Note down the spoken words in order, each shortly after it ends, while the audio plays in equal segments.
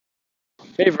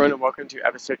Hey everyone, and welcome to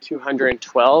episode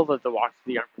 212 of the Walk to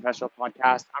the Young Professional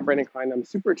podcast. I'm Brandon Klein. I'm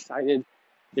super excited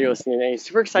that you're listening today.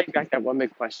 Super excited back that one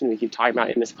big question we keep talking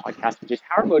about in this podcast, which is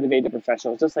how are motivated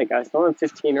professionals just like us, don't have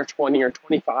 15 or 20 or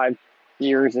 25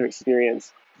 years of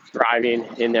experience thriving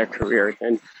in their careers.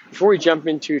 And before we jump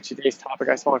into today's topic,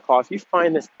 I just want to call, if you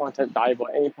find this content valuable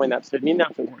at any point in the episode, me and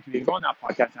that work, you go on that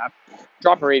podcast app,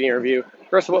 drop a rating or review.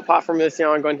 Regardless of what platform you're listening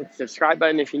on, go ahead and hit the subscribe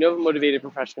button. If you know of a motivated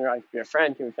professional, it could be a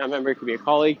friend, could be a family member, it could be a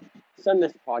colleague, send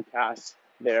this podcast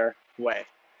their way.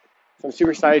 So I'm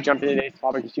super excited to jump into today's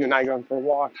topic. It's you and I going for a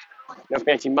walk. No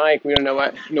fancy mic. We don't know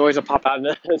what noise will pop out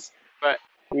of this, but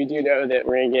we do know that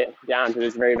we're going to get down to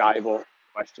this very valuable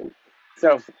question.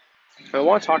 So what I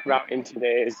want to talk about in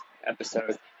today's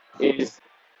episode is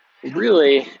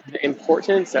really the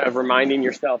importance of reminding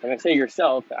yourself, and I say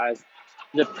yourself as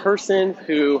the person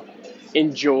who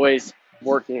enjoys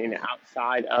working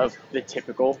outside of the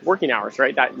typical working hours,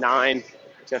 right? That 9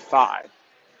 to 5.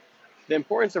 The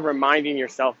importance of reminding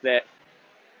yourself that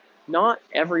not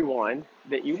everyone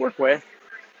that you work with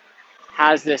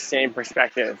has this same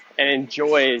perspective and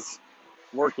enjoys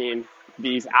working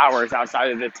these hours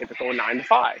outside of the typical 9 to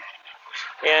 5.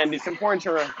 And it's important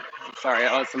to, sorry,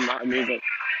 I lost some music,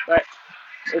 but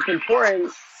it's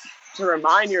important to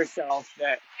remind yourself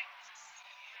that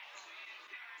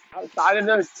outside of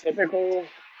those typical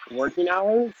working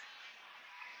hours,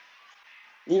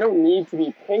 you don't need to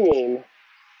be pinging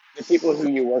the people who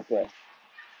you work with.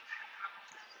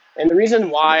 And the reason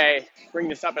why I bring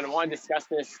this up and I want to discuss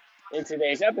this in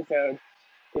today's episode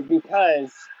is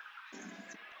because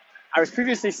I was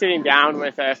previously sitting down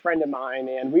with a friend of mine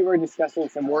and we were discussing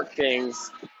some work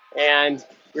things, and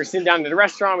we were sitting down at a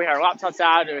restaurant, we had our laptops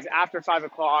out, it was after 5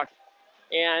 o'clock,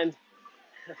 and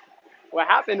what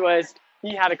happened was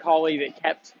he had a colleague that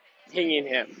kept pinging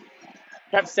him,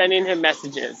 kept sending him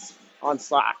messages on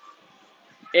Slack.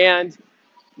 And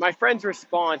my friend's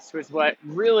response was what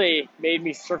really made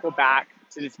me circle back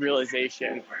to this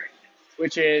realization,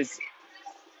 which is,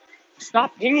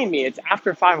 stop pinging me, it's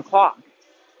after 5 o'clock.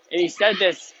 And he said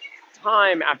this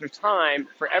time after time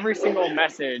for every single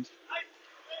message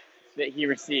that he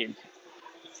received.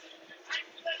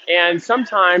 And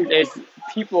sometimes it's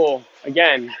people,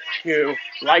 again, who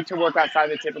like to work outside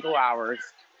the typical hours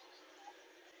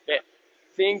that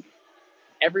think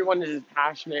everyone is as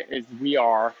passionate as we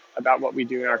are about what we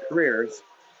do in our careers.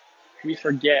 We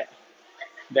forget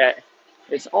that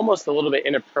it's almost a little bit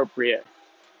inappropriate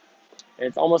and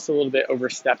it's almost a little bit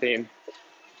overstepping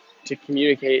to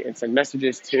communicate and send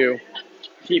messages to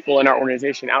people in our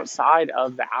organization outside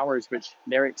of the hours which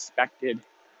they're expected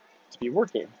to be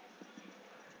working.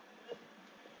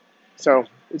 So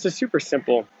it's a super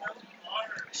simple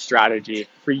strategy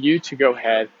for you to go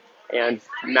ahead and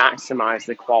maximize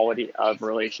the quality of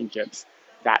relationships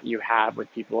that you have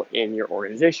with people in your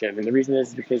organization. And the reason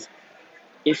is because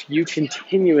if you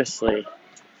continuously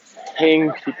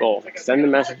ping people, send them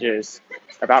messages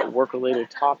about work-related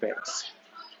topics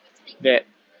that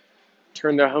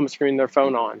turn their home screen, their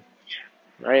phone on,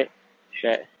 right?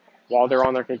 That while they're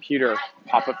on their computer,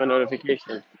 pop up a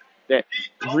notification, that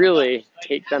really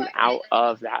take them out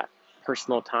of that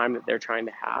personal time that they're trying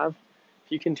to have.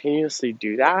 If you continuously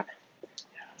do that,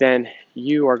 then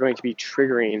you are going to be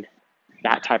triggering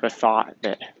that type of thought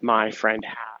that my friend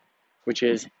had, which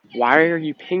is, why are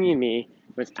you pinging me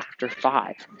with after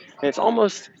 5? And it's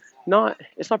almost not,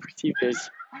 it's not perceived as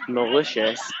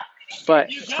malicious, but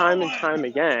time and time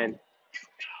again,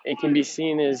 it can be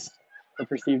seen as or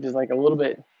perceived as like a little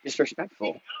bit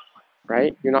disrespectful,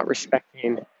 right? You're not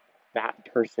respecting that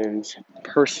person's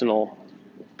personal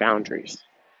boundaries.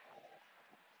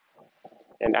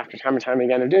 And after time and time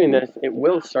again of doing this, it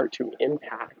will start to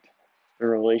impact the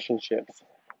relationships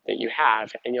that you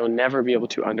have, and you'll never be able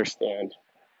to understand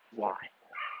why.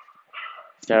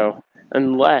 So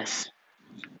unless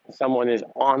someone is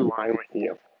online with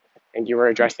you and you are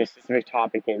addressing a specific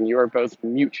topic and you are both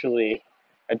mutually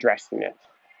addressing it,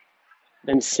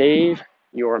 then save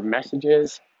your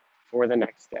messages for the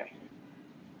next day.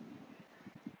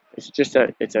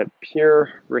 It's a pure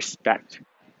respect.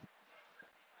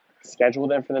 Schedule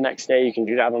them for the next day. You can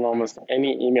do that on almost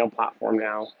any email platform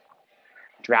now.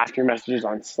 Draft your messages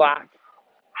on Slack,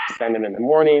 send them in the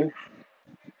morning.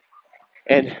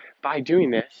 And by doing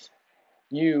this,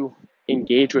 you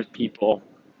engage with people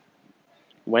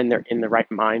when they're in the right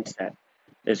mindset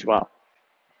as well,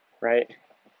 right?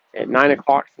 At 9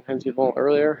 o'clock, sometimes even a little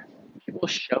earlier, people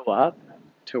show up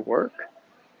to work,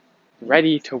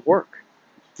 ready to work.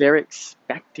 They're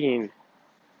expecting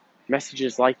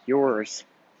messages like yours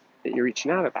that you're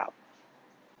reaching out about.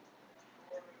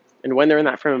 And when they're in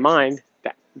that frame of mind,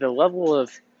 the level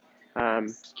of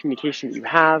communication that you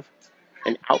have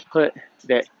and output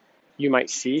that you might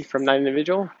see from that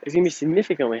individual is going to be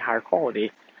significantly higher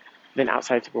quality than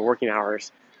outside typical working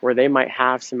hours, where they might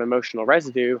have some emotional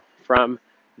residue from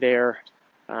their,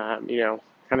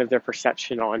 kind of their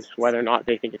perception on whether or not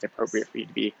they think it's appropriate for you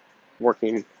to be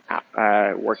working.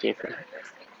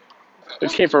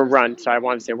 Which came from a run, so I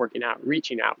wanted to say working out,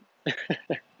 reaching out.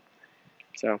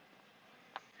 So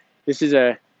this is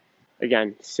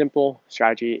again, simple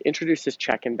strategy. Introduce this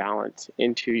check and balance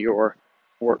into your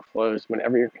workflows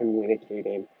whenever you're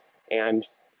communicating, and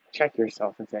check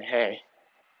yourself and say, hey,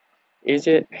 is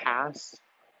it past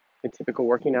the typical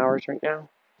working hours right now?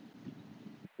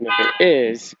 And if it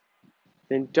is,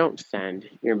 then don't send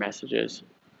your messages.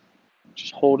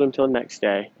 Just hold them till the next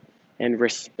day and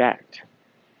respect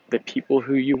the people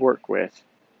who you work with,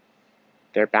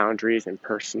 their boundaries and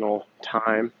personal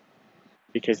time,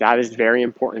 because that is very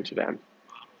important to them.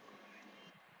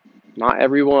 Not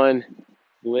everyone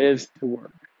lives to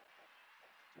work.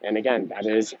 And again, that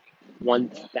is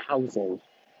 1000%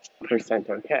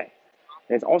 okay.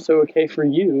 And it's also okay for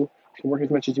you to work as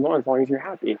much as you want as long as you're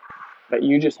happy. But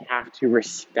you just have to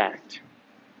respect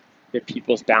the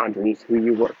people's boundaries who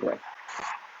you work with.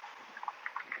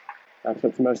 That's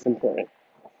what's most important.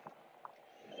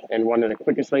 And one of the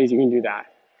quickest ways you can do that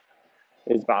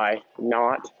is by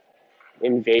not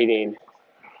invading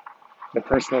the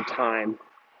personal time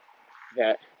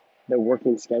that the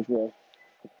working schedule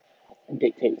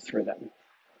dictates for them.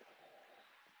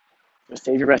 So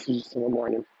save your messages till the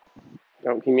morning.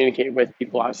 Don't communicate with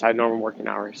people outside normal working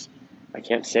hours. I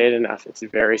can't say it enough. It's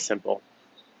very simple.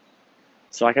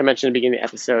 So like I mentioned at the beginning of the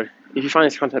episode, if you find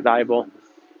this content valuable, it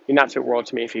means an absolute world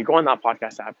to me. If you go on that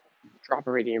podcast app, drop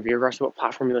a rating review, regardless of what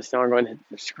platform you listen on, go ahead and hit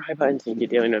the subscribe button so you can get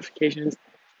daily notifications.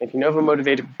 If you know of a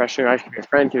motivated professional, guys, could be a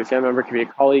friend, could be a family member, could be a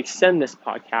colleague, send this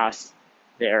podcast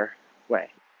their way.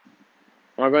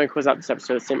 I'm going to close out this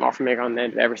episode, the same offer make on the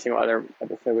end of every single other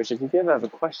episode, which is if you ever have a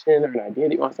question or an idea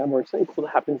that you want to have or something cool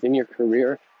that happens in your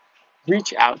career,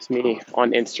 reach out to me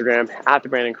on Instagram at the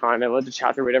Brandon Klein. I'd love to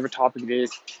chat through whatever topic it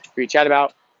is we chat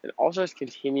about, and also just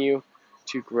continue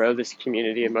to grow this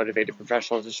community of motivated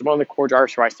professionals. This is one of the core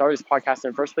drivers why I started this podcast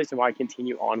in the first place and why I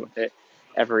continue on with it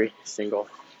every single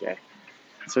day.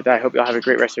 So with that, I hope you'll have a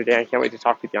great rest of your day. I can't wait to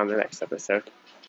talk with you on the next episode.